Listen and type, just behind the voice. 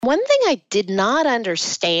One thing I did not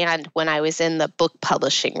understand when I was in the book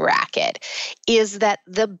publishing racket is that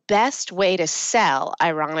the best way to sell,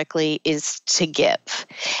 ironically, is to give.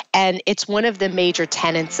 And it's one of the major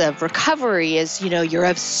tenets of recovery is, you're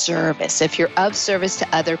of service. If you're of service to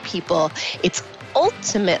other people, it's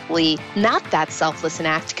ultimately not that selfless an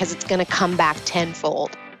act because it's going to come back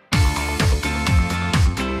tenfold.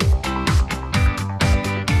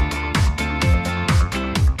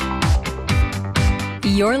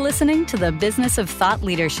 You're listening to The Business of Thought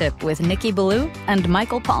Leadership with Nikki Ballou and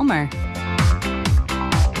Michael Palmer.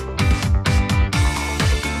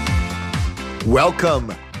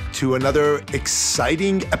 Welcome to another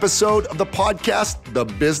exciting episode of the podcast, The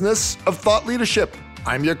Business of Thought Leadership.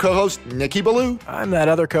 I'm your co-host, Nikki Ballou. I'm that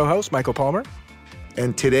other co-host, Michael Palmer.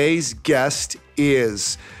 And today's guest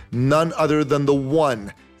is none other than the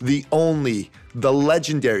one, the only, the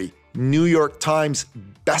legendary New York Times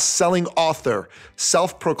best-selling author,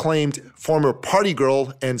 self-proclaimed former party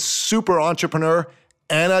girl, and super entrepreneur,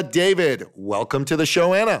 Anna David. Welcome to the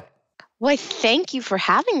show, Anna. Well, thank you for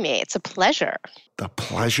having me. It's a pleasure. The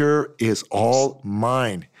pleasure is all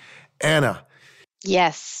mine. Anna.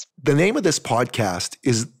 Yes. The name of this podcast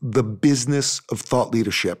is The Business of Thought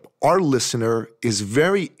Leadership. Our listener is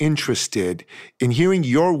very interested in hearing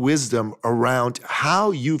your wisdom around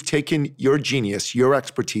how you've taken your genius, your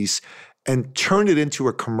expertise, and turned it into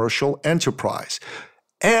a commercial enterprise.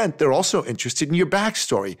 And they're also interested in your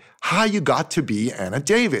backstory, how you got to be Anna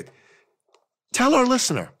David. Tell our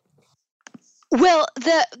listener. Well,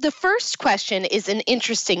 the first question is an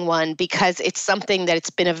interesting one because it's something that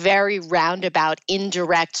it's been a very roundabout,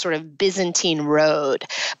 indirect sort of Byzantine road.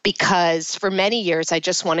 Because for many years, I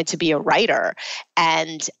just wanted to be a writer.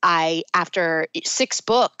 And after 6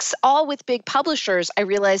 books, all with big publishers, I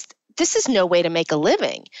realized this is no way to make a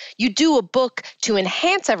living. You do a book to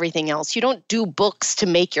enhance everything else. You don't do books to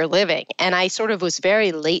make your living. And I sort of was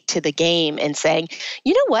very late to the game in saying,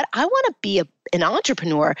 you know what? I want to be an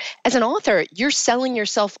entrepreneur. As an author, you're selling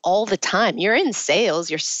yourself all the time. You're in sales.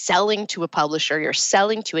 You're selling to a publisher. You're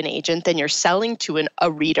selling to an agent. Then you're selling to a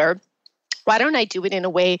reader. Why don't I do it in a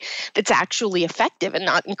way that's actually effective and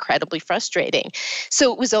not incredibly frustrating?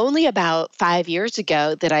 So it was only about 5 years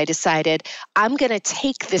ago that I decided I'm going to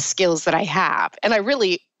take the skills that I have. And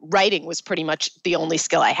writing was pretty much the only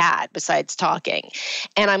skill I had besides talking.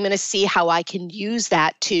 And I'm going to see how I can use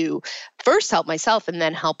that to first help myself and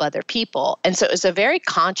then help other people. And so it was a very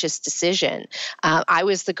conscious decision. I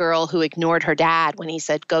was the girl who ignored her dad when he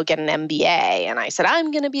said, go get an MBA. And I said, I'm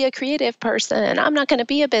going to be a creative person. I'm not going to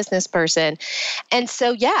be a business person. And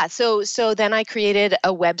so, so then I created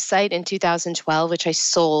a website in 2012, which I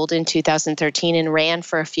sold in 2013 and ran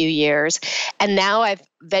for a few years. And now I've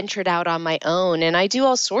ventured out on my own and I do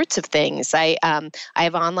all sorts of things. I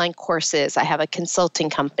have online courses. I have a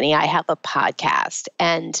consulting company. I have a podcast,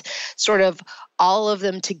 and sort of all of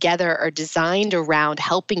them together are designed around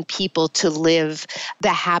helping people to live the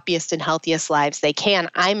happiest and healthiest lives they can.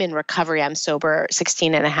 I'm in recovery. I'm sober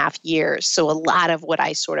 16 and a half years. So a lot of what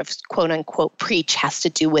I sort of quote unquote preach has to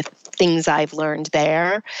do with things I've learned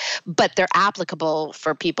there, but they're applicable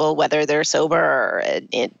for people whether they're sober or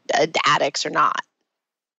addicts or not.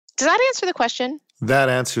 Does that answer the question? That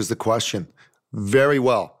answers the question very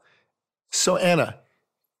well. So Anna,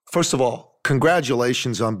 first of all,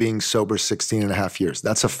 congratulations on being sober 16 and a half years.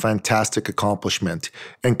 That's a fantastic accomplishment.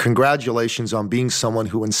 And congratulations on being someone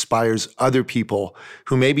who inspires other people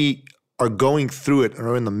who maybe are going through it or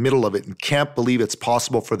are in the middle of it and can't believe it's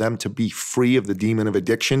possible for them to be free of the demon of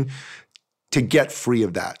addiction, to get free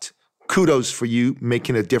of that. Kudos for you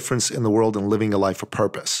making a difference in the world and living a life of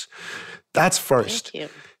purpose. That's first. Thank you.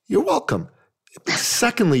 You're welcome.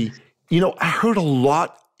 Secondly, I heard a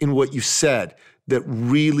lot in what you said that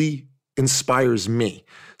really inspires me.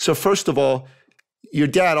 So first of all, your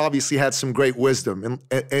dad obviously had some great wisdom.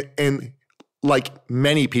 And like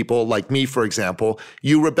many people, like me, for example,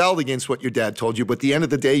 you rebelled against what your dad told you, but at the end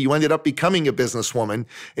of the day, you ended up becoming a businesswoman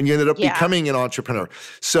and you ended up becoming an entrepreneur.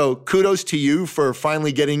 So kudos to you for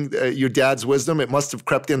finally getting your dad's wisdom. It must have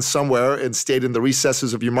crept in somewhere and stayed in the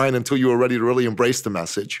recesses of your mind until you were ready to really embrace the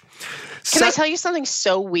message. Can I tell you something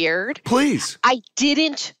so weird? Please. I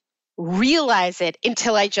didn't realize it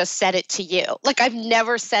until I just said it to you. Like, I've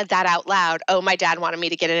never said that out loud. Oh, my dad wanted me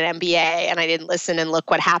to get an MBA and I didn't listen, and look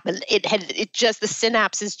what happened. The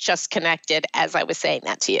synapses just connected as I was saying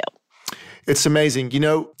that to you. It's amazing.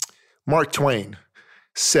 Mark Twain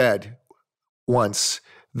said once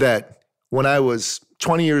that when I was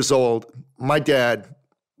 20 years old, my dad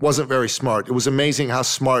wasn't very smart. It was amazing how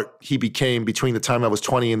smart he became between the time I was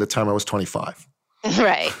 20 and the time I was 25.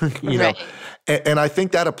 Right. Right. And I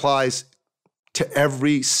think that applies to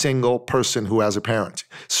every single person who has a parent.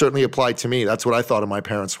 Certainly applied to me. That's what I thought of my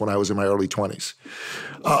parents when I was in my early 20s.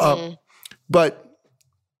 But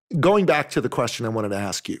going back to the question I wanted to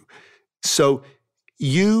ask you. So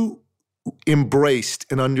you embraced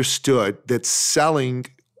and understood that selling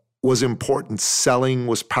was important. Selling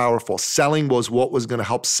was powerful. Selling was what was going to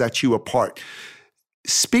help set you apart.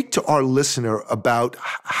 Speak to our listener about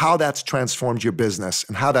how that's transformed your business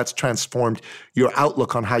and how that's transformed your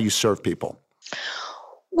outlook on how you serve people.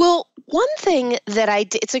 Well, one thing that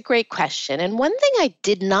it's a great question. And one thing I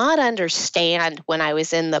did not understand when I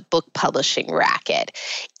was in the book publishing racket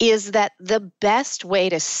is that the best way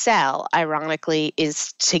to sell, ironically,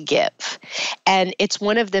 is to give. And it's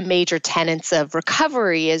one of the major tenets of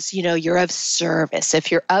recovery is, you're of service. If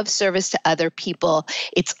you're of service to other people,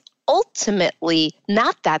 it's ultimately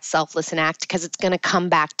not that selfless an act because it's going to come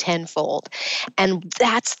back tenfold. And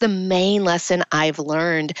that's the main lesson I've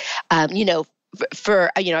learned, I've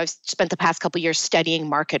spent the past couple of years studying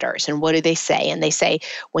marketers, and what do they say? And they say,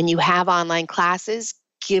 when you have online classes,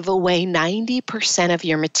 give away 90% of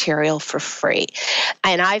your material for free.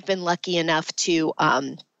 And I've been lucky enough to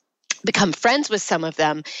become friends with some of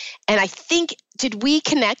them. And I think, did we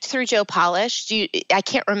connect through Joe Polish? I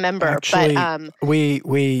can't remember. Actually,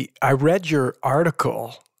 but I read your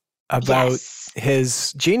article about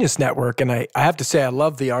his Genius Network, and I have to say I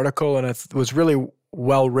love the article, and it was really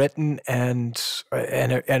well written, and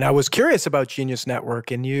I was curious about Genius Network,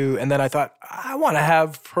 and then I thought I want to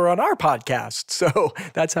have her on our podcast, so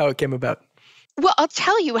that's how it came about. Well, I'll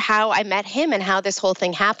tell you how I met him and how this whole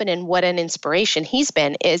thing happened and what an inspiration he's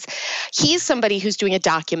been. He's somebody who's doing a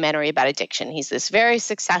documentary about addiction. He's this very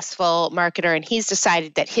successful marketer, and he's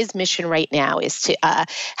decided that his mission right now is to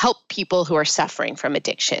help people who are suffering from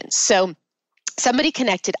addiction. So somebody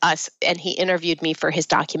connected us, and he interviewed me for his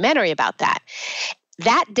documentary about that.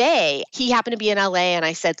 That day, he happened to be in LA, and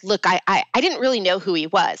I said, look, I didn't really know who he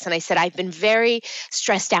was. And I said, I've been very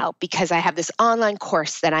stressed out because I have this online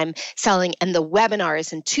course that I'm selling, and the webinar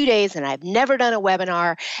is in 2 days, and I've never done a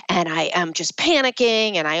webinar, and I am just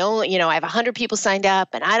panicking, and I have 100 people signed up,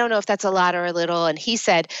 and I don't know if that's a lot or a little. And he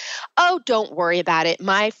said, oh, don't worry about it.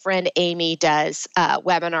 My friend Amy does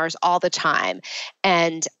webinars all the time.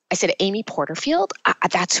 And I said, Amy Porterfield?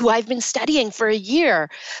 That's who I've been studying for a year.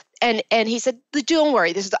 And he said, don't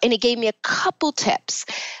worry. And he gave me a couple tips.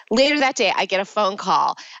 Later that day, I get a phone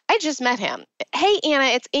call. I just met him. Hey, Anna,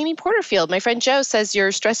 it's Amy Porterfield. My friend Joe says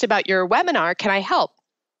you're stressed about your webinar. Can I help?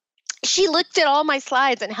 She looked at all my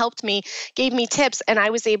slides and helped me, gave me tips, and I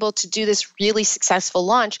was able to do this really successful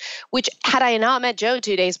launch, which had I not met Joe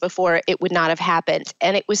 2 days before, it would not have happened.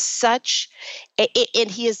 And it was and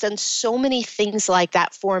he has done so many things like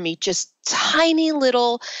that for me, just tiny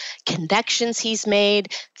little connections he's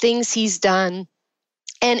made, things he's done.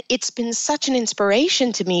 And it's been such an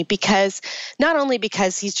inspiration to me not only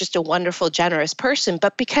because he's just a wonderful, generous person,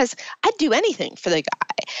 but because I'd do anything for the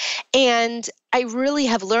guy. And I really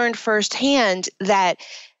have learned firsthand that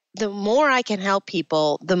the more I can help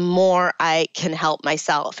people, the more I can help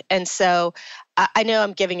myself. And so I know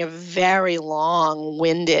I'm giving a very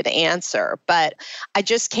long-winded answer, but I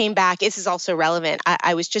just came back. This is also relevant.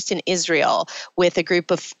 I was just in Israel with a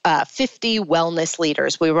group of 50 wellness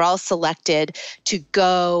leaders. We were all selected to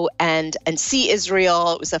go and see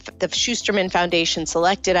Israel. It was the Schusterman Foundation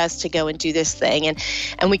selected us to go and do this thing.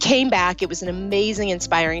 And we came back. It was an amazing,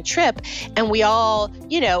 inspiring trip. And we all,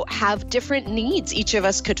 have different needs each of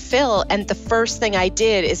us could fill. And the first thing I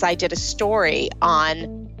did is I did a story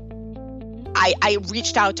on I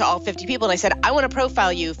reached out to all 50 people and I said, I want to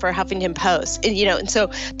profile you for Huffington Post. And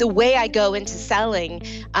so the way I go into selling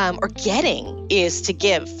or getting is to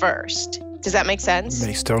give first. Does that make sense?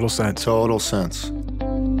 Makes total sense. Total sense.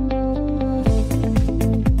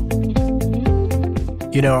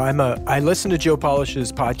 I listen to Joe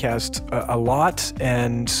Polish's podcast a lot,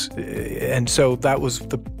 and so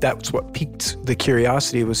that's what piqued the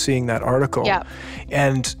curiosity, was seeing that article. Yeah.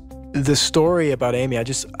 And the story about Amy, I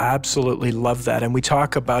just absolutely love that. And we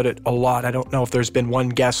talk about it a lot. I don't know if there's been one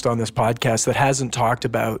guest on this podcast that hasn't talked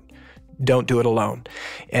about don't do it alone.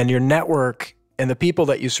 And your network and the people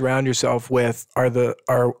that you surround yourself with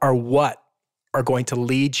are what are going to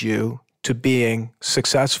lead you to being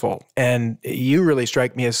successful. And you really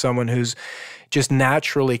strike me as someone who's just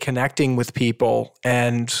naturally connecting with people,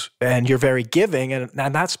 and you're very giving, and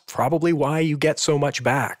that's probably why you get so much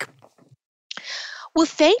back. Well,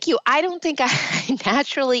 thank you. I don't think I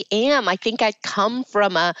naturally am. I think I come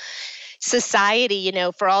from a society,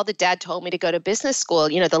 for all the dad told me to go to business school,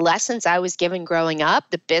 the lessons I was given growing up,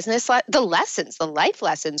 the life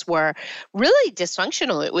lessons were really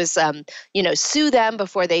dysfunctional. It was, sue them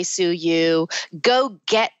before they sue you, go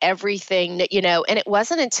get everything that, and it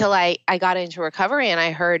wasn't until I got into recovery and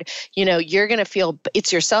I heard, you're going to feel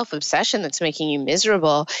it's your self-obsession that's making you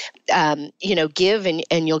miserable. Give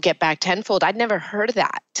and you'll get back tenfold. I'd never heard of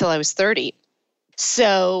that till I was 30.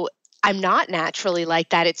 So I'm not naturally like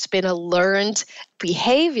that. It's been a learned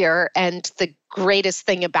behavior. And the greatest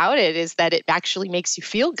thing about it is that it actually makes you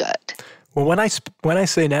feel good. Well, when I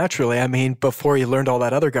say naturally, I mean before you learned all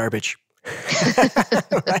that other garbage.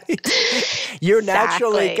 Right? You're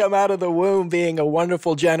naturally come out of the womb being a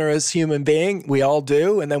wonderful, generous human being. We all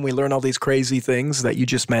do. And then we learn all these crazy things that you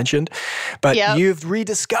just mentioned. But you've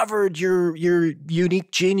rediscovered your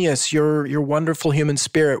unique genius, your wonderful human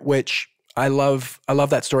spirit, which I love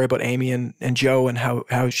that story about Amy and Joe and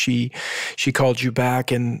how she called you back.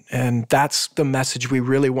 And that's the message we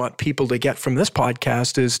really want people to get from this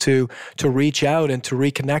podcast is to reach out and to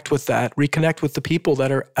reconnect with the people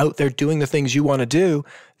that are out there doing the things you want to do.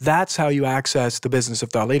 That's how you access the business of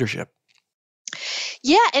thought leadership.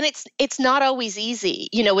 Yeah, and it's not always easy.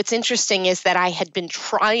 What's interesting is that I had been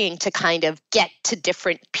trying to kind of get to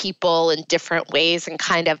different people in different ways and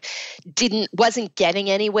kind of wasn't getting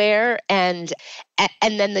anywhere. And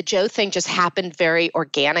then the Joe thing just happened very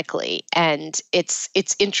organically. And it's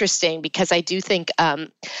interesting because I do think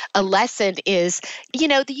a lesson is,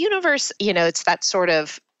 the universe, it's that sort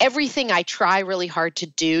of everything I try really hard to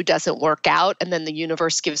do doesn't work out. And then the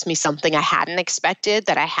universe gives me something I hadn't expected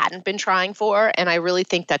that I hadn't been trying for. And I really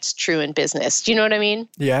think that's true in business. Do you know what I mean?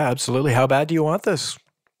 Yeah, absolutely. How bad do you want this?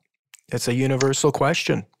 It's a universal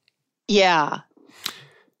question. Yeah.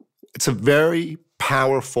 It's a very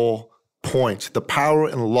powerful point. The power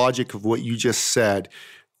and logic of what you just said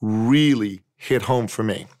really hit home for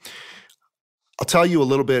me. I'll tell you a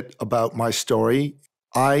little bit about my story.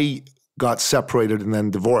 I got separated and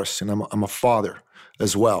then divorced, and I'm a father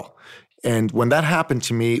as well. And when that happened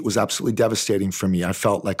to me, it was absolutely devastating for me. I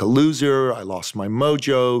felt like a loser. I lost my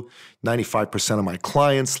mojo. 95% of my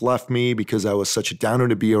clients left me because I was such a downer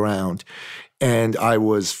to be around. And I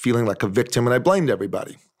was feeling like a victim, and I blamed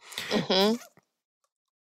everybody. Mm-hmm.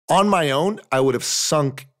 On my own, I would have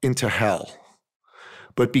sunk into hell.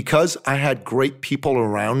 But because I had great people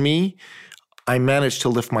around me, I managed to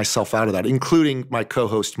lift myself out of that, including my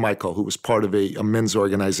co-host, Michael, who was part of a men's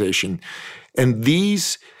organization. And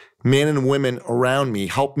these men and women around me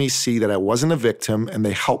helped me see that I wasn't a victim, and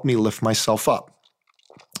they helped me lift myself up.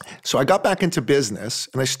 So I got back into business,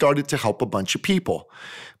 and I started to help a bunch of people.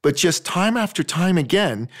 But just time after time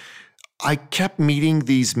again, I kept meeting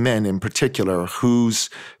these men in particular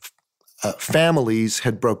whose families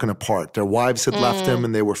had broken apart. Their wives had left them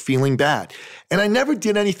and they were feeling bad. And I never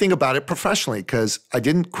did anything about it professionally because I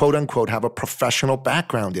didn't, quote unquote, have a professional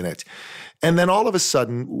background in it. And then all of a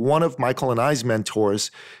sudden, one of Michael and I's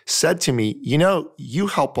mentors said to me, you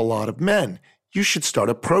help a lot of men. You should start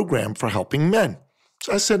a program for helping men.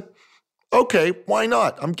 So I said, okay, why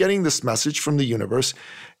not? I'm getting this message from the universe.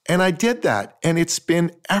 And I did that. And it's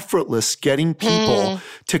been effortless getting people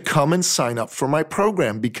to come and sign up for my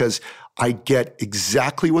program because I get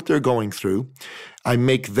exactly what they're going through. I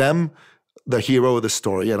make them the hero of the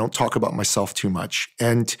story. I don't talk about myself too much.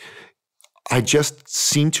 And I just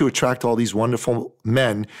seem to attract all these wonderful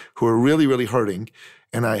men who are really, really hurting.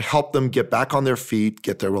 And I help them get back on their feet,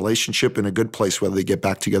 get their relationship in a good place, whether they get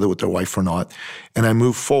back together with their wife or not. And I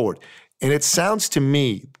move forward. And it sounds to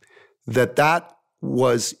me that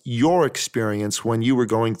was your experience when you were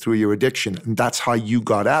going through your addiction, and that's how you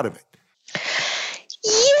got out of it.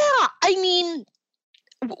 Yeah, I mean,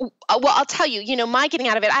 well, I'll tell you, my getting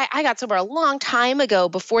out of it, I got sober a long time ago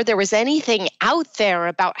before there was anything out there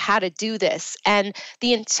about how to do this. And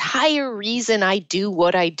the entire reason I do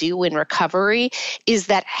what I do in recovery is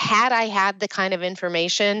that had I had the kind of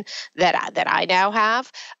information that I now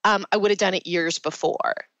have, I would have done it years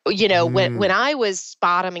before. When I was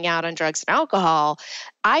bottoming out on drugs and alcohol,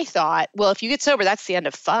 I thought, well, if you get sober, that's the end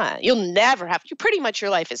of fun. You'll never have, pretty much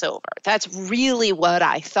your life is over. That's really what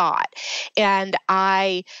I thought. And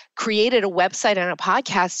I created a website and a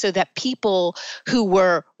podcast so that people who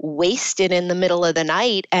were wasted in the middle of the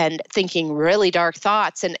night and thinking really dark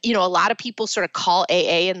thoughts, and, a lot of people sort of call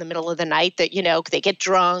AA in the middle of the night that, they get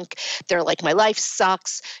drunk. They're like, my life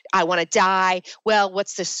sucks. I want to die. Well,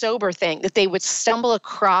 what's the sober thing? That they would stumble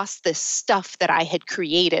across this stuff that I had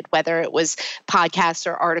created, whether it was podcasts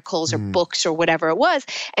or articles or books or whatever it was,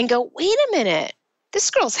 and go, wait a minute. this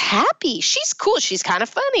girl's happy. She's cool. She's kind of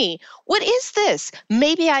funny. What is this?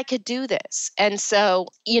 Maybe I could do this. And so,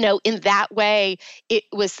 in that way, it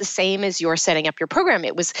was the same as you're setting up your program.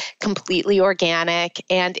 It was completely organic,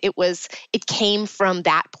 and it came from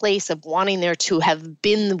that place of wanting there to have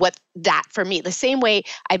been that for me. The same way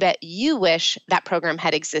I bet you wish that program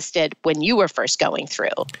had existed when you were first going through.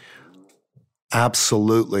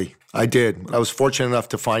 Absolutely. I did. I was fortunate enough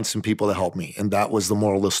to find some people to help me, and that was the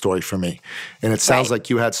moral of the story for me. And it sounds like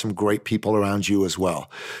you had some great people around you as well.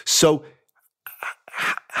 So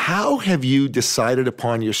how have you decided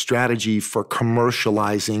upon your strategy for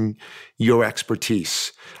commercializing your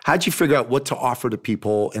expertise? How'd you figure out what to offer to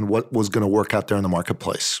people and what was going to work out there in the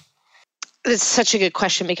marketplace? It's such a good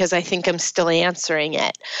question because I think I'm still answering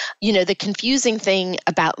it. The confusing thing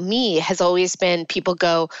about me has always been people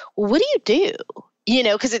go, well, what do you do?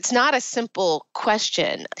 Because it's not a simple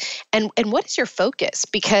question. And what is your focus?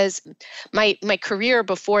 Because my career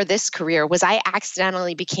before this career was I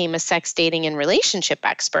accidentally became a sex, dating, and relationship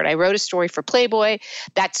expert. I wrote a story for Playboy.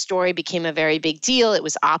 That story became a very big deal. It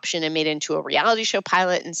was optioned and made into a reality show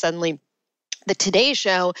pilot, and suddenly the Today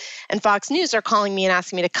Show and Fox News are calling me and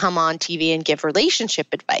asking me to come on TV and give relationship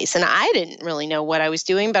advice. And I didn't really know what I was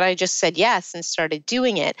doing, but I just said yes and started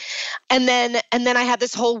doing it. And then I had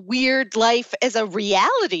this whole weird life as a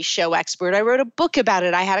reality show expert. I wrote a book about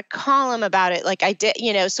it. I had a column about it. Like I did,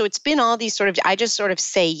 so it's been all these I just sort of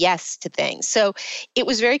say yes to things. So it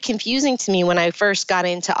was very confusing to me when I first got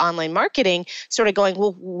into online marketing, sort of going,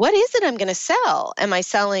 well, what is it I'm going to sell? Am I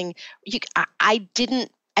selling? I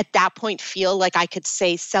didn't at that point feel like I could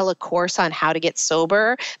sell a course on how to get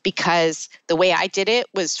sober because the way I did it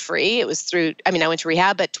was free. It was through, I went to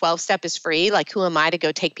rehab, but 12-step is free. Like, who am I to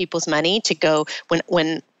go take people's money to go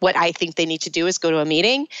when what I think they need to do is go to a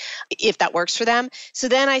meeting, if that works for them. So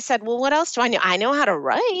then I said, well, what else do I know? I know how to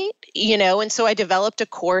write, and so I developed a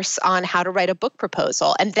course on how to write a book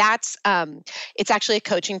proposal. And that's, it's actually a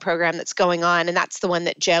coaching program that's going on. And that's the one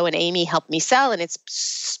that Joe and Amy helped me sell. And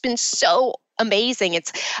it's been so amazing.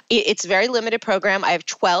 It's a very limited program. I have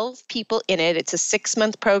 12 people in it. It's a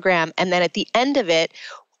 6-month program. And then at the end of it,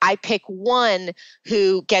 I pick one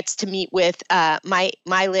who gets to meet with my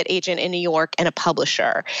lit agent in New York and a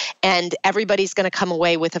publisher, and everybody's going to come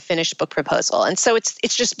away with a finished book proposal. And so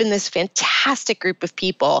it's just been this fantastic group of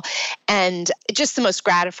people, and just the most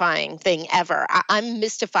gratifying thing ever. I'm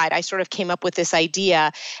mystified. I sort of came up with this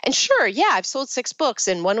idea, and sure, yeah, I've sold 6 books,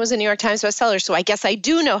 and one was a New York Times bestseller, so I guess I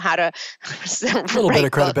do know how to a little bit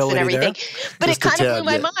of credibility and everything. there. But it kind of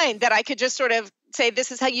blew my mind that I could just sort of say,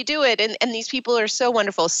 this is how you do it. And these people are so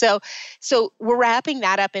wonderful. So we're wrapping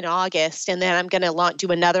that up in August, and then I'm going to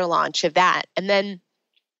do another launch of that. And then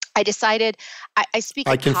I decided I speak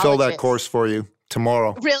I at can colleges. fill that course for you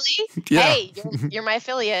tomorrow. Really? Yeah. Hey, you're my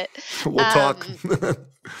affiliate. We'll talk.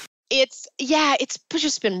 It's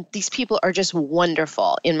just been, these people are just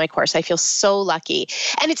wonderful in my course. I feel so lucky.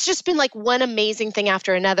 And it's just been like one amazing thing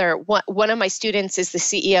after another. One of my students is the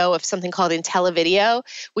CEO of something called IntelliVideo,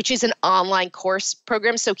 which is an online course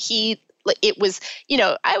program. So it was,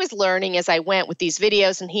 I was learning as I went with these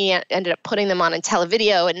videos, and he ended up putting them on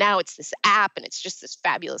IntelliVideo, and now it's this app, and it's just this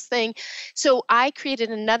fabulous thing. So I created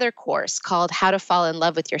another course called How to Fall in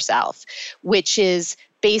Love with Yourself, which is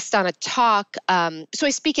based on a talk. So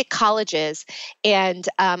I speak at colleges, and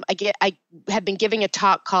I have been giving a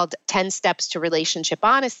talk called 10 Steps to Relationship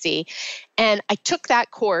Honesty. And I took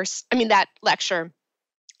that course, that lecture,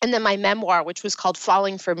 and then my memoir, which was called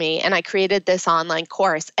Falling for Me. And I created this online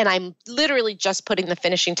course, and I'm literally just putting the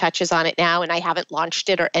finishing touches on it now, and I haven't launched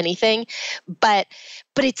it or anything. But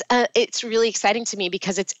it's really exciting to me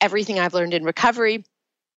because it's everything I've learned in recovery.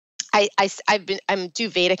 I'm do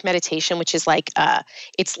Vedic meditation, which is like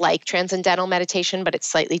it's like transcendental meditation, but it's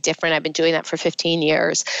slightly different. I've been doing that for 15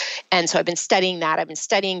 years, and so I've been studying that. I've been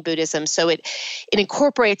studying Buddhism, so it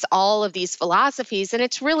incorporates all of these philosophies, and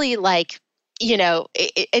it's really like, it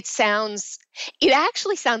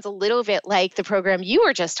actually sounds a little bit like the program you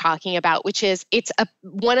were just talking about, which is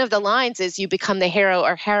one of the lines is you become the hero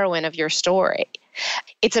or heroine of your story.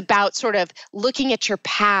 It's about sort of looking at your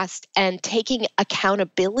past and taking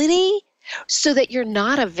accountability so that you're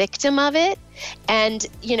not a victim of it, and,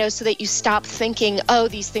 so that you stop thinking, oh,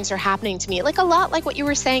 these things are happening to me. Like a lot like what you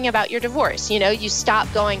were saying about your divorce, you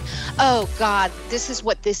stop going, oh God, this is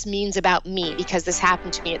what this means about me because this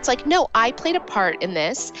happened to me. It's like, no, I played a part in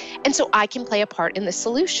this, and so I can play a part in the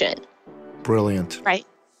solution. Brilliant. Right?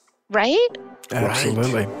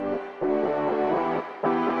 Absolutely. Right.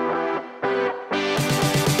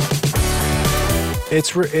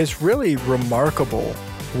 It's really remarkable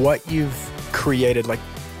what you've created. Like,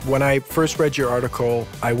 When I first read your article,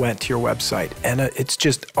 I went to your website, and it's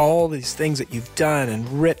just all these things that you've done and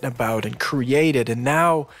written about and created, and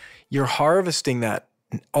now you're harvesting that,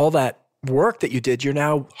 all that work that you did, you're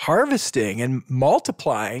now harvesting and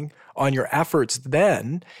multiplying on your efforts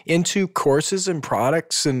then into courses and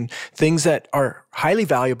products and things that are highly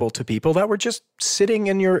valuable to people that were just sitting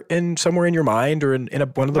in somewhere in your mind or in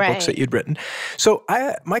one of the books that you'd written. So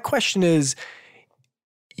my question is,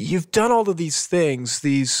 you've done all of these things,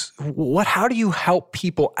 how do you help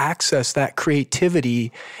people access that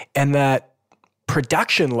creativity and that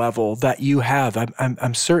production level that you have?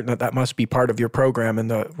 I'm certain that must be part of your program and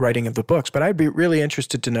the writing of the books, but I'd be really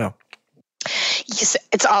interested to know. Yes,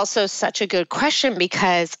 it's also such a good question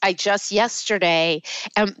because I just yesterday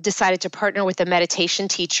decided to partner with a meditation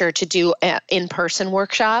teacher to do in-person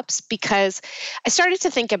workshops, because I started to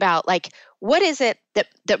think about, like, what is it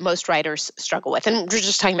that most writers struggle with? And we're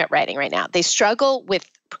just talking about writing right now. They struggle with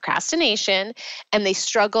procrastination, and they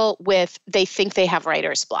think they have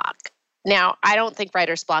writer's block. Now, I don't think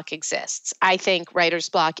writer's block exists. I think writer's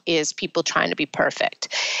block is people trying to be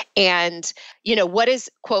perfect. And, what is,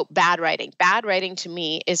 quote, bad writing? Bad writing to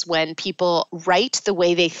me is when people write the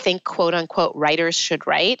way they think, quote unquote, writers should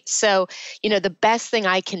write. So, the best thing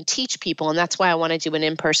I can teach people, and that's why I want to do an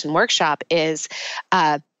in-person workshop, is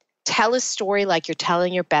tell a story like you're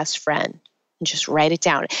telling your best friend. And just write it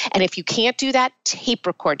down. And if you can't do that, tape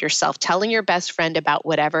record yourself telling your best friend about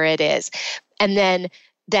whatever it is. And then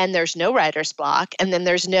there's no writer's block, and then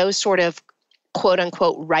there's no sort of quote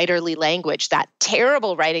unquote writerly language, that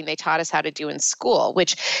terrible writing they taught us how to do in school,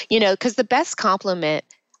 which, because the best compliment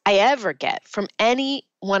I ever get from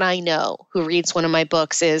anyone I know who reads one of my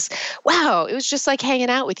books is, wow, it was just like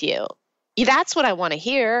hanging out with you. That's what I want to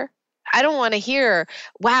hear. I don't want to hear,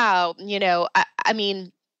 wow, I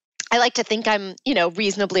mean, I like to think I'm,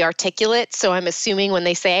 reasonably articulate. So I'm assuming when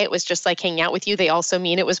they say it was just like hanging out with you, they also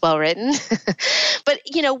mean it was well written. But,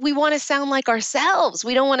 we want to sound like ourselves.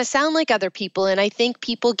 We don't want to sound like other people. And I think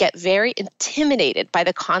people get very intimidated by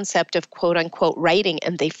the concept of quote unquote writing,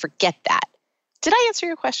 and they forget that. Did I answer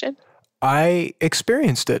your question? I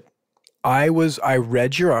experienced it. I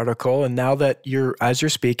read your article, and now that as you're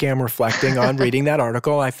speaking, I'm reflecting on reading that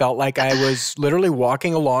article. I felt like I was literally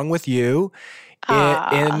walking along with you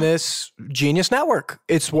in this genius network.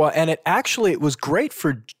 It was great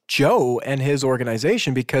for Joe and his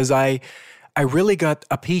organization, because I really got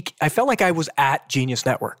a peek. I felt like I was at Genius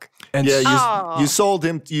Network. And you sold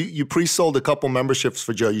him. You pre-sold a couple memberships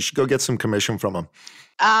for Joe. You should go get some commission from him.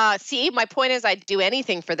 See, my point is, I'd do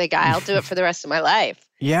anything for the guy. I'll do it for the rest of my life.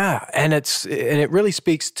 Yeah, and it really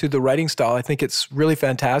speaks to the writing style. I think it's really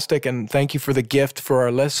fantastic, and thank you for the gift for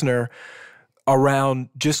our listener around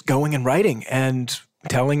just going and writing and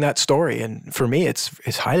telling that story. And for me, it's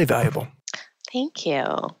highly valuable. Thank you.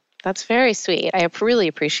 That's very sweet. I really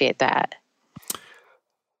appreciate that.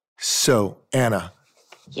 So, Anna.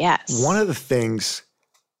 Yes. One of the things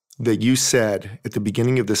that you said at the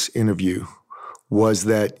beginning of this interview was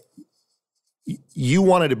that you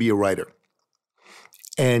wanted to be a writer.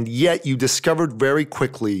 And yet you discovered very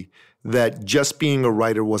quickly that just being a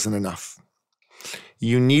writer wasn't enough.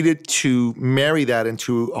 You needed to marry that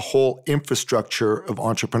into a whole infrastructure of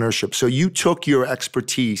entrepreneurship. So you took your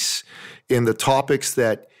expertise in the topics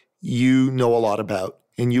that you know a lot about,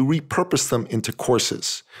 and you repurposed them into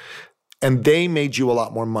courses. And they made you a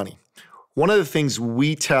lot more money. One of the things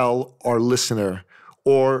we tell our listener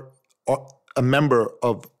or a member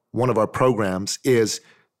of one of our programs is,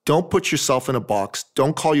 don't put yourself in a box.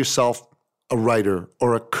 Don't call yourself a writer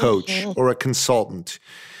or a coach or a consultant.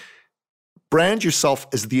 Brand yourself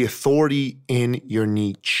as the authority in your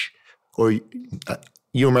niche. Or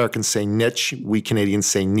you Americans say niche, we Canadians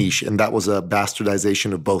say niche, and that was a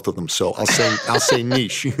bastardization of both of them. So I'll say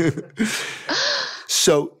niche.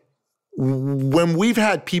 So when we've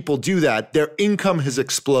had people do that, their income has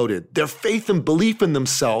exploded. Their faith and belief in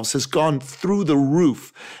themselves has gone through the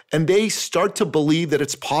roof, and they start to believe that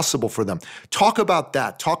it's possible for them. Talk about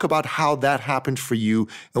that. Talk about how that happened for you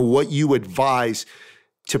and what you advise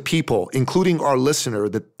to people, including our listener,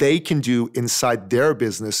 that they can do inside their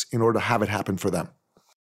business in order to have it happen for them.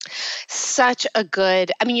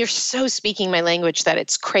 You're so speaking my language that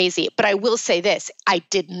it's crazy. But I will say this, I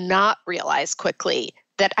did not realize quickly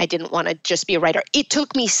that I didn't want to just be a writer. It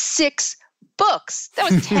took me 6 books.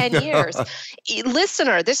 That was 10 years.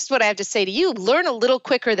 Listener, this is what I have to say to you. Learn a little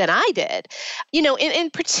quicker than I did. In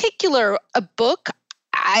particular, a book,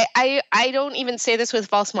 I don't even say this with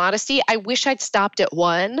false modesty. I wish I'd stopped at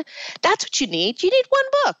one. That's what you need. You need one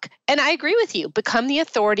book. And I agree with you. Become the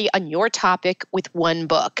authority on your topic with one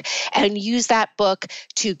book and use that book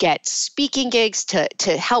to get speaking gigs,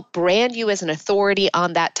 to help brand you as an authority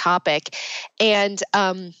on that topic. And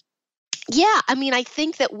yeah, I mean, I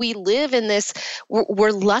think that we live in this,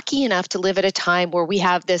 we're lucky enough to live at a time where we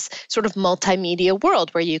have this sort of multimedia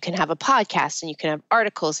world where you can have a podcast and you can have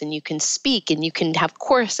articles and you can speak and you can have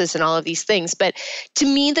courses and all of these things. But to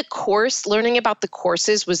me, learning about the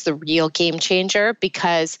courses was the real game changer,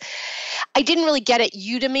 because I didn't really get it.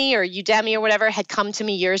 Udemy or whatever had come to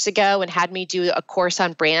me years ago and had me do a course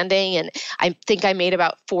on branding. And I think I made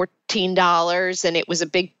about $14, and it was a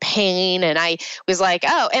big pain. And I was like,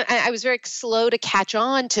 oh, and I was very slow to catch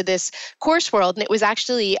on to this course world. And it was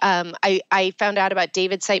actually, I found out about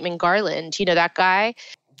David Siteman Garland, you know, that guy?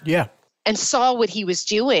 Yeah. And saw what he was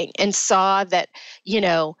doing and saw that, you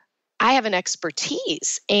know, I have an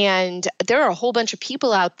expertise, and there are a whole bunch of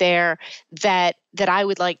people out there that I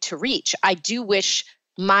would like to reach. I do wish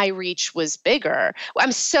my reach was bigger.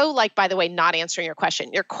 I'm so by the way, not answering your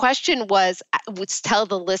question. Your question was tell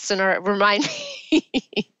the listener, remind me,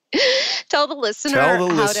 tell the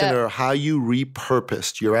listener how you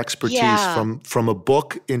repurposed your expertise from a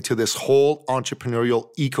book into this whole entrepreneurial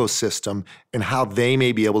ecosystem, and how they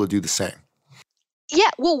may be able to do the same. Yeah.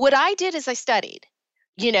 Well, what I did is I studied.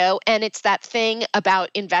 You know, and it's that thing about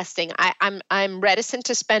investing. I'm reticent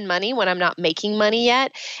to spend money when I'm not making money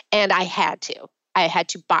yet, and I had to.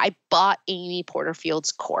 I bought Amy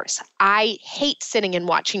Porterfield's course. I hate sitting and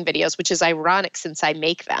watching videos, which is ironic since I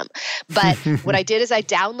make them. But what I did is I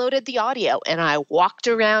downloaded the audio and I walked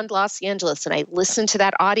around Los Angeles and I listened to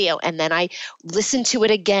that audio, and then I listened to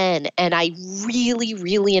it again, and I really,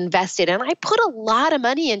 really invested. And I put a lot of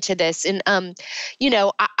money into this. And, you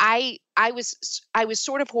know, I was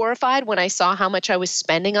sort of horrified when I saw how much I was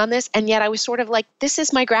spending on this. And yet I was sort of like, this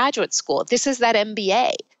is my graduate school. This is that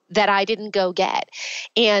MBA that I didn't go get.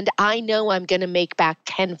 And I know I'm going to make back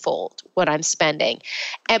tenfold what I'm spending.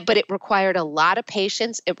 But it required a lot of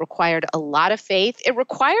patience. It required a lot of faith. It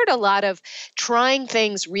required a lot of trying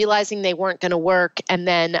things, realizing they weren't going to work, and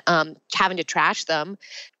then having to trash them.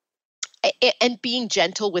 And being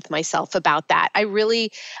gentle with myself about that. I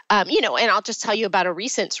really, you know, and I'll just tell you about a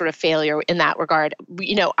recent sort of failure in that regard.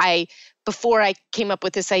 You know, before I came up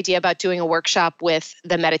with this idea about doing a workshop with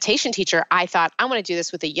the meditation teacher, I thought, I want to do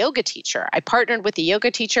this with a yoga teacher. I partnered with a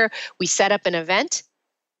yoga teacher. We set up an event.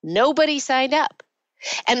 Nobody signed up.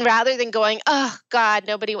 And rather than going, oh God,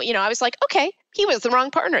 nobody, you know, I was like, okay, he was the wrong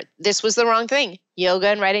partner. This was the wrong thing. Yoga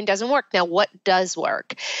and writing doesn't work. Now, what does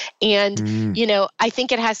work? And, you know, I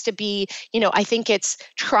think it has to be, you know, I think it's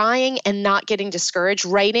trying and not getting discouraged.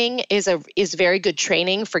 Writing is very good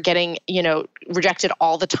training for getting, you know, rejected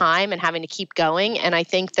all the time and having to keep going. And I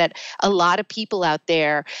think that a lot of people out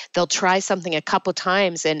there, they'll try something a couple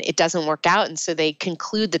times and it doesn't work out. And so they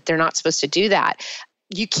conclude that they're not supposed to do that.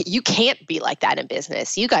 You can't be like that in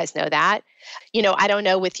business. You guys know that. You know, I don't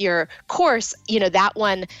know with your course, you know, that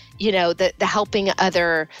one, you know, the helping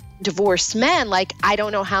other divorced men, like, I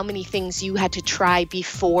don't know how many things you had to try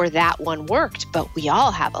before that one worked, but we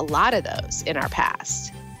all have a lot of those in our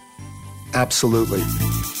past. Absolutely.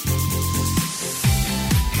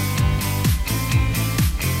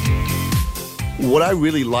 What I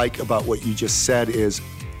really like about what you just said is,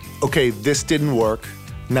 okay, this didn't work.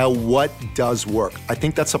 Now, what does work? I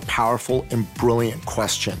think that's a powerful and brilliant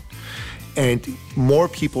question. And more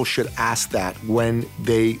people should ask that when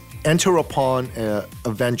they enter upon a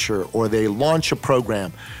venture, or they launch a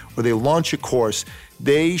program, or they launch a course.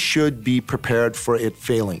 They should be prepared for it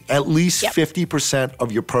failing. At least 50%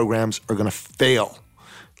 of your programs are going to fail,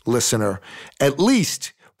 listener. At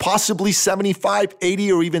least. Possibly 75,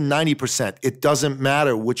 80, or even 90%. It doesn't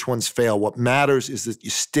matter which ones fail. What matters is that you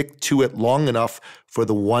stick to it long enough for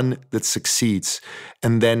the one that succeeds,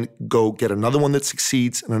 and then go get another one that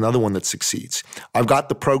succeeds and another one that succeeds. I've got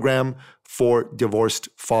the program for divorced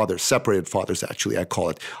fathers, separated fathers, actually, I call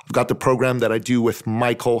it. I've got the program that I do with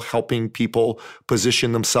Michael, helping people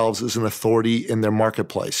position themselves as an authority in their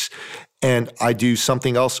marketplace. And I do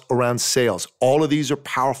something else around sales. All of these are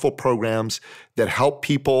powerful programs that help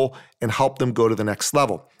people and help them go to the next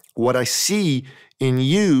level. What I see in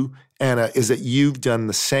you, Anna, is that you've done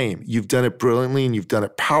the same. You've done it brilliantly and you've done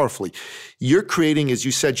it powerfully. You're creating, as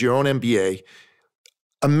you said, your own MBA.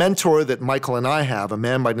 A mentor that Michael and I have, a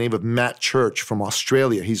man by the name of Matt Church from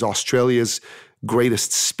Australia. He's Australia's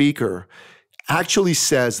greatest speaker. actually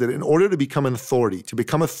says that in order to become an authority, to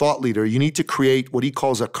become a thought leader, you need to create what he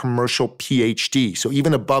calls a commercial PhD. So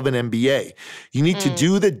even above an MBA, you need to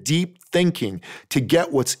do the deep thinking to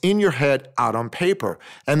get what's in your head out on paper.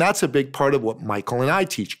 And that's a big part of what Michael and I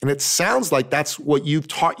teach. And it sounds like that's what you've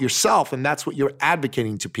taught yourself and that's what you're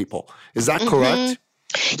advocating to people. Is that correct?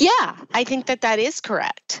 Yeah, I think that is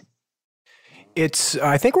correct.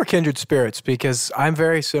 I think we're kindred spirits because I'm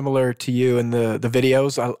very similar to you in the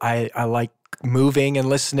videos. I like moving and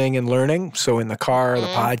listening and learning. So in the car, the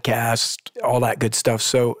podcast, all that good stuff.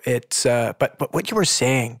 So it's, but what you were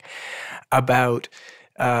saying about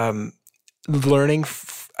learning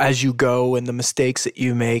as you go and the mistakes that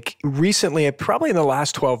you make, recently, probably in the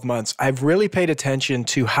last 12 months, I've really paid attention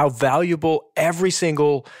to how valuable every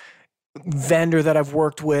single vendor that I've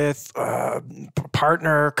worked with,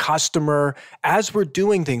 partner, customer, as we're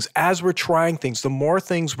doing things, as we're trying things, the more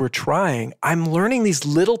things we're trying, I'm learning these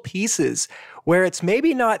little pieces where it's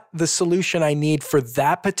maybe not the solution I need for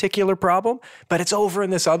that particular problem, but it's over in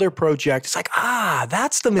this other project. It's like,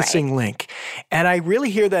 that's the missing link. And I really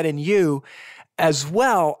hear that in you as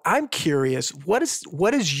well. I'm curious, what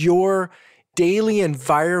is your daily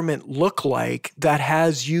environment look like that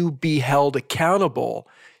has you be held accountable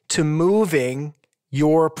to moving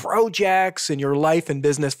your projects and your life and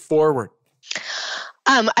business forward?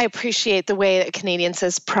 I appreciate the way that Canadian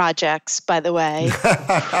says projects, by the way.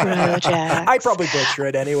 Projects. I probably butcher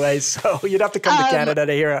it anyway, so you'd have to come to Canada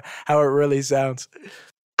to hear how it really sounds.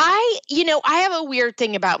 I have a weird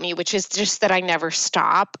thing about me, which is just that I never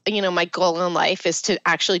stop. My goal in life is to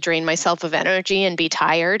actually drain myself of energy and be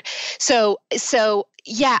tired. So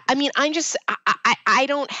yeah, I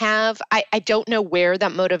don't know where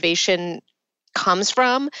that motivation comes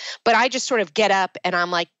from, but I just sort of get up and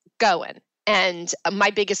I'm like going. And my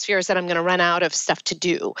biggest fear is that I'm going to run out of stuff to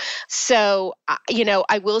do. So,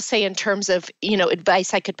 I will say in terms of,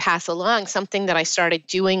 advice I could pass along, something that I started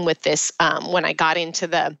doing with this when I got into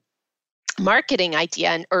the marketing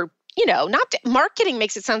idea marketing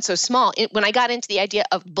makes it sound so small. When I got into the idea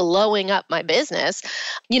of blowing up my business,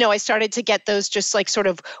 I started to get those just like sort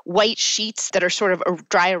of white sheets that are sort of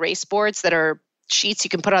dry erase boards that are sheets you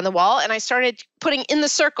can put on the wall. And I started putting in the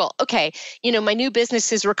circle. Okay, my new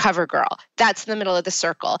business is Recover Girl. That's in the middle of the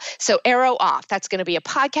circle. So arrow off. That's going to be a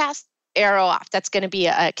podcast. Arrow off. That's going to be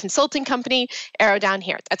a consulting company. Arrow down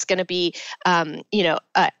here. That's going to be, an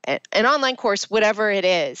online course, whatever it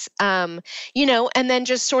is, and then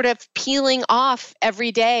just sort of peeling off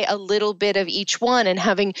every day a little bit of each one and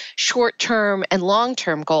having short-term and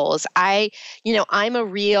long-term goals. I'm a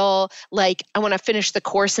real, I want to finish the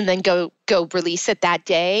course and then go release it that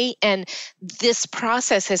day. And this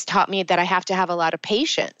process has taught me that I have to have a lot of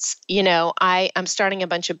patience. I'm starting a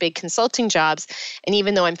bunch of big consulting jobs. And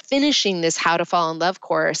even though I'm finishing this How to Fall in Love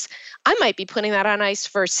course, I might be putting that on ice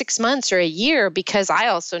for 6 months or a year because I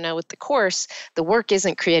also know with the course, the work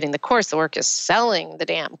isn't creating the course, the work is selling the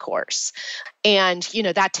damn course. And,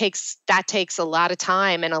 that takes a lot of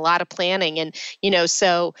time and a lot of planning. And,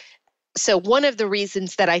 so one of the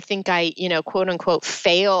reasons that I think I, quote unquote,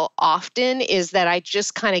 fail often is that I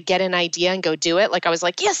just kind of get an idea and go do it. Like I was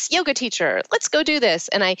like, yes, yoga teacher, let's go do this.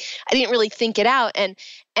 And I didn't really think it out. And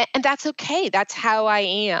that's okay. That's how I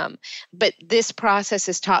am. But this process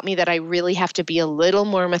has taught me that I really have to be a little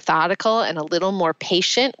more methodical and a little more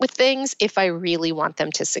patient with things if I really want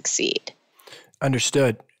them to succeed.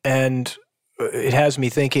 Understood. And it has me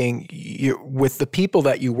thinking, with the people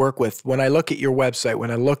that you work with, when I look at your website,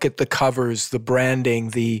 when I look at the covers, the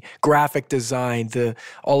branding, the graphic design,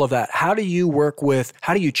 all of that, how do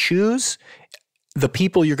you choose the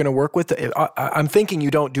people you're going to work with? I'm thinking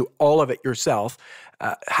you don't do all of it yourself.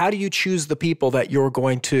 How do you choose the people that you're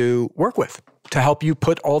going to work with to help you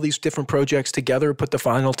put all these different projects together, put the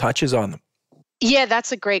final touches on them? Yeah,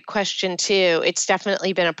 that's a great question too. It's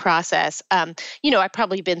definitely been a process. I've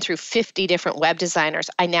probably been through 50 different web designers.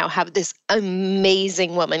 I now have this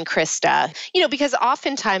amazing woman, Krista, because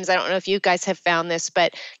oftentimes, I don't know if you guys have found this,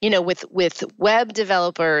 but, with web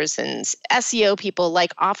developers and SEO people,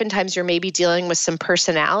 oftentimes you're maybe dealing with some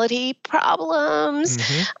personality problems.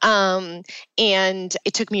 Mm-hmm. And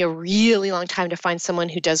it took me a really long time to find someone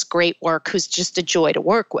who does great work, who's just a joy to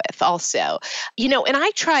work with also, and I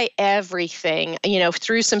try everything.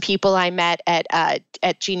 Through some people I met at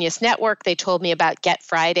Genius Network, they told me about Get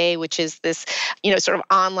Friday, which is this, sort of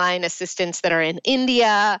online assistants that are in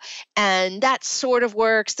India, and that sort of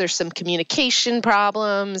works. There's some communication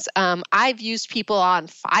problems. I've used people on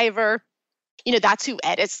Fiverr. That's who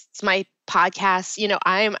edits my podcast.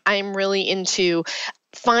 I'm really into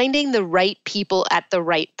finding the right people at the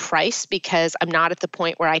right price, because I'm not at the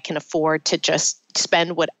point where I can afford to just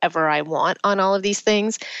spend whatever I want on all of these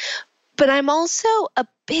things. But I'm also a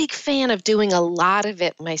big fan of doing a lot of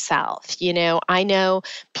it myself. I know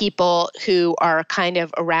people who are kind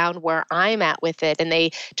of around where I'm at with it, and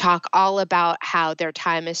they talk all about how their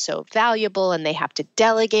time is so valuable and they have to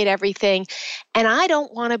delegate everything. And I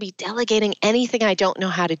don't want to be delegating anything I don't know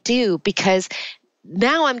how to do, because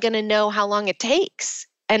now I'm going to know how long it takes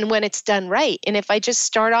and when it's done right. And if I just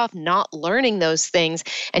start off not learning those things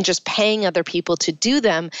and just paying other people to do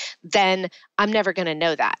them, then I'm never going to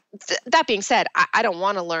know that. That being said, I don't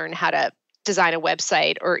want to learn how to design a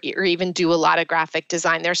website or even do a lot of graphic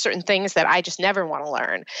design. There are certain things that I just never want to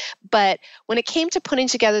learn. But when it came to putting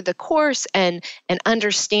together the course and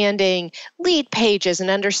understanding lead pages and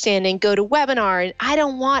understanding GoToWebinar, and I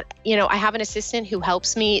don't want, I have an assistant who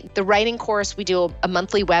helps me. The writing course, we do a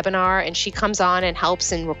monthly webinar, and she comes on and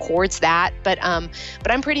helps and records that. But I'm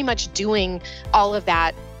pretty much doing all of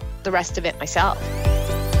that, the rest of it myself.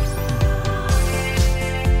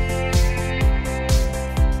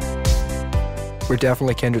 We're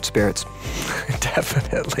definitely kindred spirits.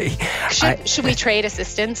 Definitely. Should we trade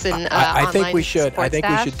assistants and I think we should. I think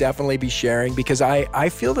we should definitely be sharing, because I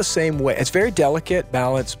feel the same way. It's very delicate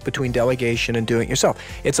balance between delegation and doing it yourself.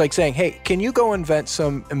 It's like saying, hey, can you go invent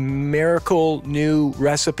some miracle new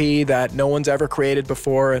recipe that no one's ever created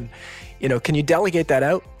before? And can you delegate that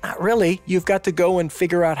out? Not really. You've got to go and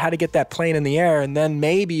figure out how to get that plane in the air, and then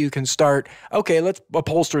maybe you can start, okay, let's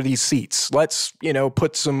upholster these seats. Let's,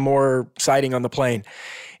 put some more siding on the plane.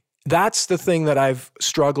 That's the thing that I've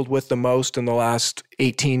struggled with the most in the last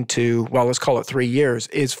 18 to, let's call it 3 years,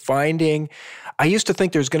 is finding. I used to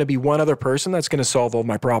think there's going to be one other person that's going to solve all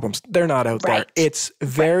my problems. They're not out there. It's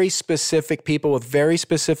very specific people with very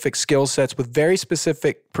specific skill sets, with very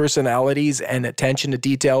specific personalities and attention to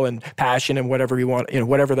detail and passion and whatever you want,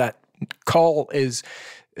 whatever that call is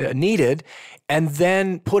needed. And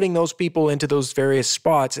then putting those people into those various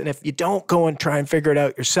spots. And if you don't go and try and figure it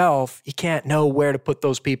out yourself, you can't know where to put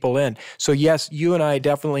those people in. So yes, you and I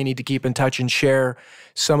definitely need to keep in touch and share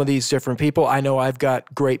some of these different people. I know I've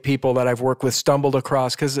got great people that I've worked with, stumbled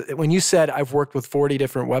across, because when you said I've worked with 40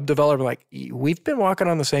 different web developers, I'm like, we've been walking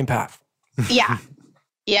on the same path. Yeah.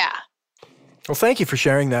 Yeah. Well, thank you for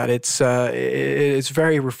sharing that. It's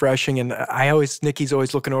very refreshing, and Nikki's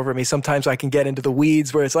always looking over at me. Sometimes I can get into the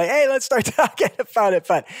weeds where it's like, hey, let's start talking about it.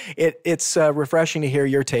 But it's refreshing to hear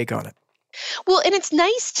your take on it. Well, and it's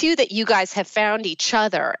nice too that you guys have found each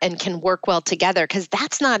other and can work well together, because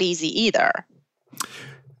that's not easy either.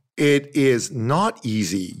 It is not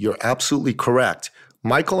easy. You're absolutely correct.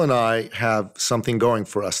 Michael and I have something going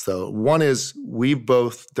for us, though. One is we've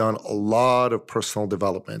both done a lot of personal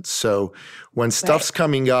development. So when stuff's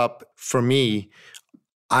coming up for me,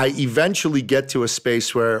 I eventually get to a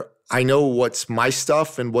space where I know what's my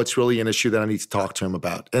stuff and what's really an issue that I need to talk to him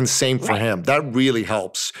about. And same for him. That really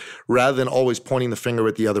helps, rather than always pointing the finger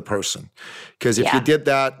at the other person. Because if you did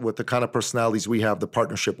that with the kind of personalities we have, the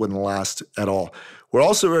partnership wouldn't last at all. We're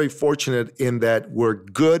also very fortunate in that we're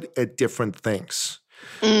good at different things.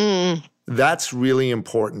 That's really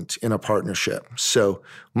important in a partnership. So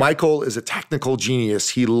Michael is a technical genius.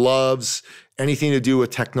 He loves anything to do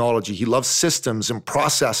with technology. He loves systems and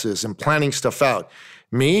processes and planning stuff out.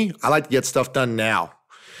 Me, I like to get stuff done now.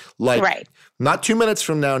 Not 2 minutes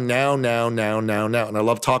from now. And I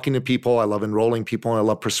love talking to people. I love enrolling people, and I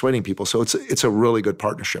love persuading people. So it's a really good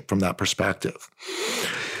partnership from that perspective.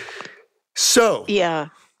 So,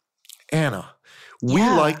 Anna, we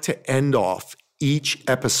like to end off each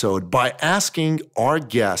episode by asking our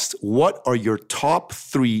guests, what are your top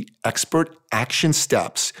 3 expert action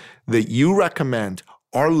steps that you recommend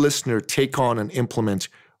our listener take on and implement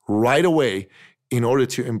right away in order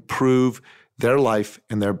to improve their life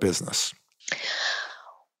and their business?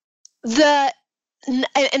 And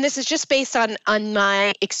this is just based on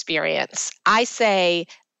my experience. I say,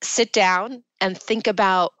 sit down and think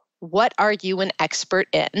about, what are you an expert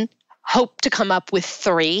in? Hope to come up with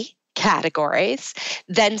 3 categories.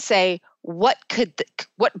 Then say, what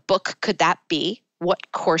book could that be?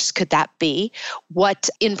 What course could that be? What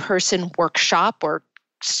in-person workshop or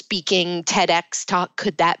speaking TEDx talk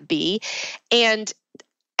could that be? And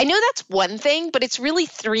I know that's one thing, but it's really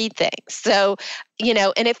 3 things. So,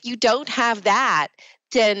 and if you don't have that,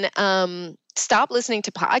 then stop listening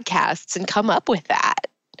to podcasts and come up with that.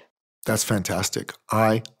 That's fantastic.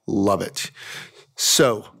 I love it.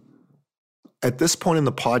 So, at this point in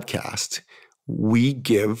the podcast, we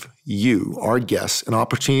give you, our guests, an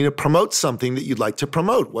opportunity to promote something that you'd like to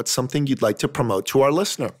promote. What's something you'd like to promote to our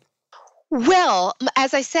listener? Well,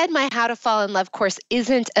 as I said, my How to Fall in Love course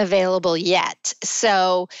isn't available yet.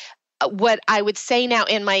 So what I would say now,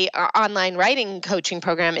 in my online writing coaching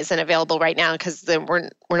program isn't available right now because we're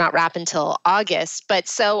not wrapping until August. But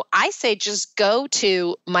so I say just go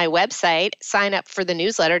to my website, sign up for the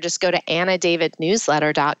newsletter. Just go to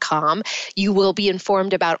annadavidnewsletter.com. You will be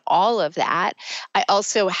informed about all of that. I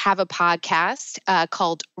also have a podcast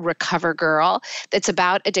called Recover Girl that's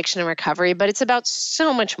about addiction and recovery, but it's about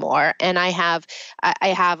so much more. And I have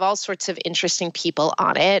all sorts of interesting people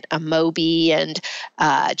on it, Moby and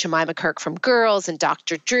Jemima Kirk from Girls and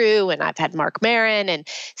Dr. Drew, and I've had Mark Maron. And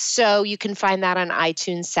so you can find that on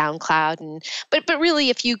iTunes, SoundCloud. But really,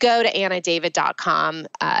 if you go to annadavid.com,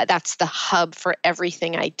 that's the hub for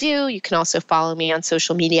everything I do. You can also follow me on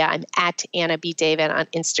social media. I'm at Anna B. David on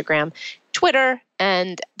Instagram, Twitter,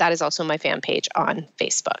 and that is also my fan page on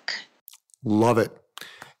Facebook. Love it.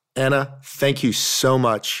 Anna, thank you so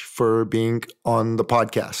much for being on the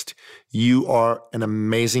podcast. You are an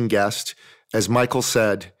amazing guest. As Michael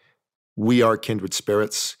said, we are kindred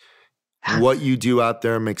spirits. What you do out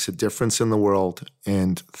there makes a difference in the world.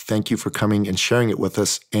 And thank you for coming and sharing it with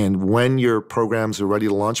us. And when your programs are ready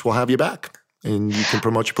to launch, we'll have you back and you can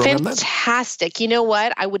promote your program then. Fantastic. You know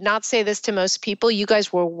what? I would not say this to most people. You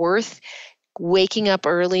guys were worth waking up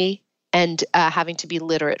early and having to be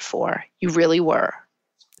literate for. You really were.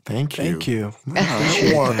 Thank you. Thank you.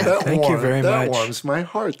 Thank you very much. That warms my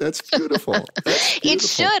heart. That's beautiful. That's beautiful. It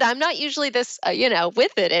should. I'm not usually this,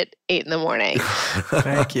 with it at 8 a.m.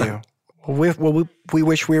 Thank you. We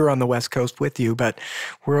wish we were on the West Coast with you, but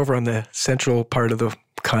we're over on the central part of the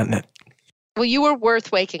continent. Well, you were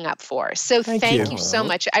worth waking up for. So thank you so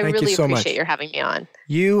much. I really appreciate your having me on.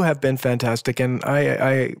 You have been fantastic, and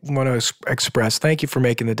I want to express thank you for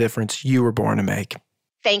making the difference you were born to make.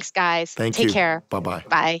 Thanks, guys. Thank you. Take care. Bye-bye.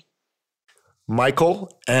 Bye.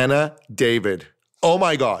 Michael, Anna, David. Oh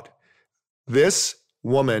my God. This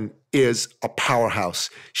woman is a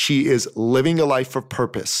powerhouse. She is living a life of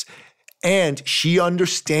purpose, and she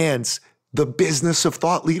understands the business of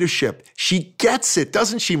thought leadership. She gets it,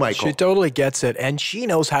 doesn't she, Michael? She totally gets it, and she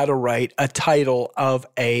knows how to write a title of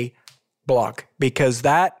a blog, because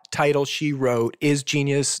that title she wrote, Is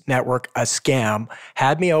Genius Network a Scam,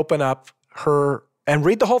 had me open up her and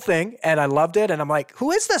read the whole thing, and I loved it. And I'm like,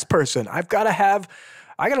 who is this person? I got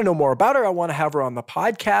to know more about her. I want to have her on the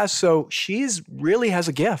podcast. So she's really has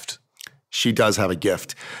a gift. She does have a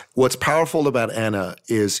gift. What's powerful about Anna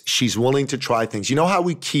is she's willing to try things. You know how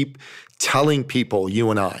we keep telling people,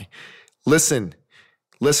 you and I,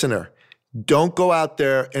 listener, don't go out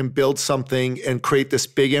there and build something and create this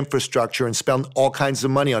big infrastructure and spend all kinds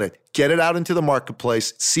of money on it. Get it out into the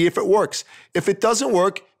marketplace, see if it works. If it doesn't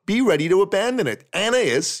work, be ready to abandon it. Anna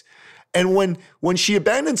is. And when she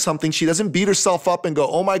abandons something, she doesn't beat herself up and go,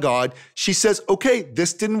 oh my God. She says, okay,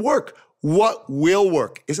 this didn't work. What will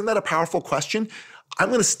work? Isn't that a powerful question? I'm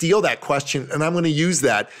going to steal that question and I'm going to use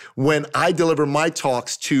that when I deliver my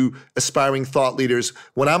talks to aspiring thought leaders.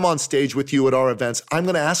 When I'm on stage with you at our events, I'm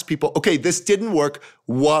going to ask people, okay, this didn't work.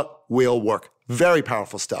 What will work? Very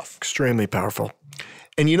powerful stuff. Extremely powerful.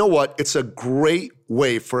 And you know what? It's a great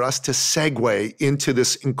way for us to segue into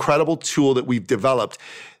this incredible tool that we've developed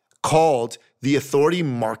called the Authority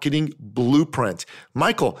Marketing Blueprint.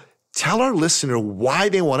 Michael, tell our listener why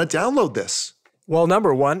they want to download this. Well,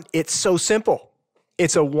 number one, it's so simple.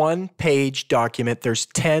 It's a one-page document. There's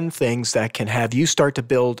 10 things that can have you start to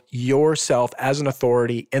build yourself as an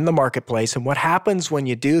authority in the marketplace. And what happens when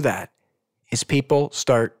you do that is people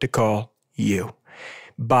start to call you.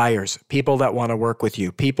 Buyers, people that want to work with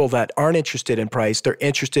you, people that aren't interested in price, they're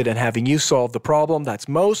interested in having you solve the problem that's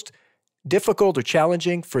most difficult or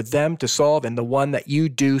challenging for them to solve and the one that you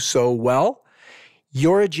do so well.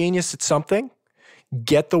 You're a genius at something.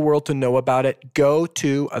 Get the world to know about it. Go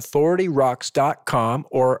to authorityrocks.com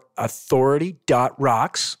or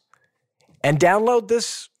authority.rocks and download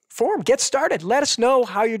this form. Get started. Let us know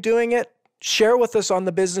how you're doing it. Share with us on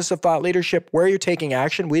the business of thought leadership where you're taking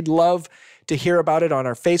action. We'd love to hear about it on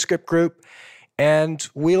our Facebook group, and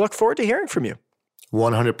we look forward to hearing from you.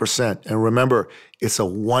 100%. And remember, it's a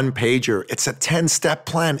one-pager. It's a 10-step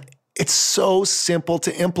plan. It's so simple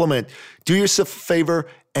to implement. Do yourself a favor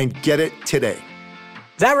and get it today.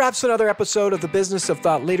 That wraps another episode of the Business of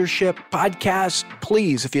Thought Leadership podcast.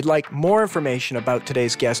 Please, if you'd like more information about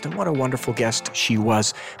today's guest, and what a wonderful guest she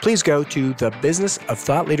was, please go to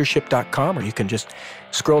thebusinessofthoughtleadership.com, or you can just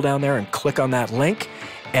scroll down there and click on that link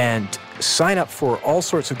and sign up for all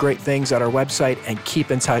sorts of great things at our website and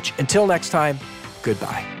keep in touch. Until next time,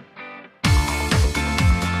 goodbye.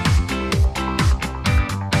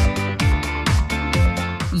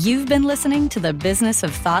 You've been listening to The Business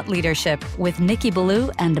of Thought Leadership with Nikki Ballou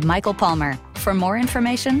and Michael Palmer. For more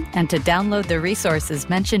information and to download the resources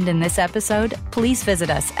mentioned in this episode, please visit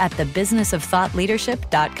us at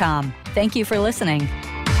thebusinessofthoughtleadership.com. Thank you for listening.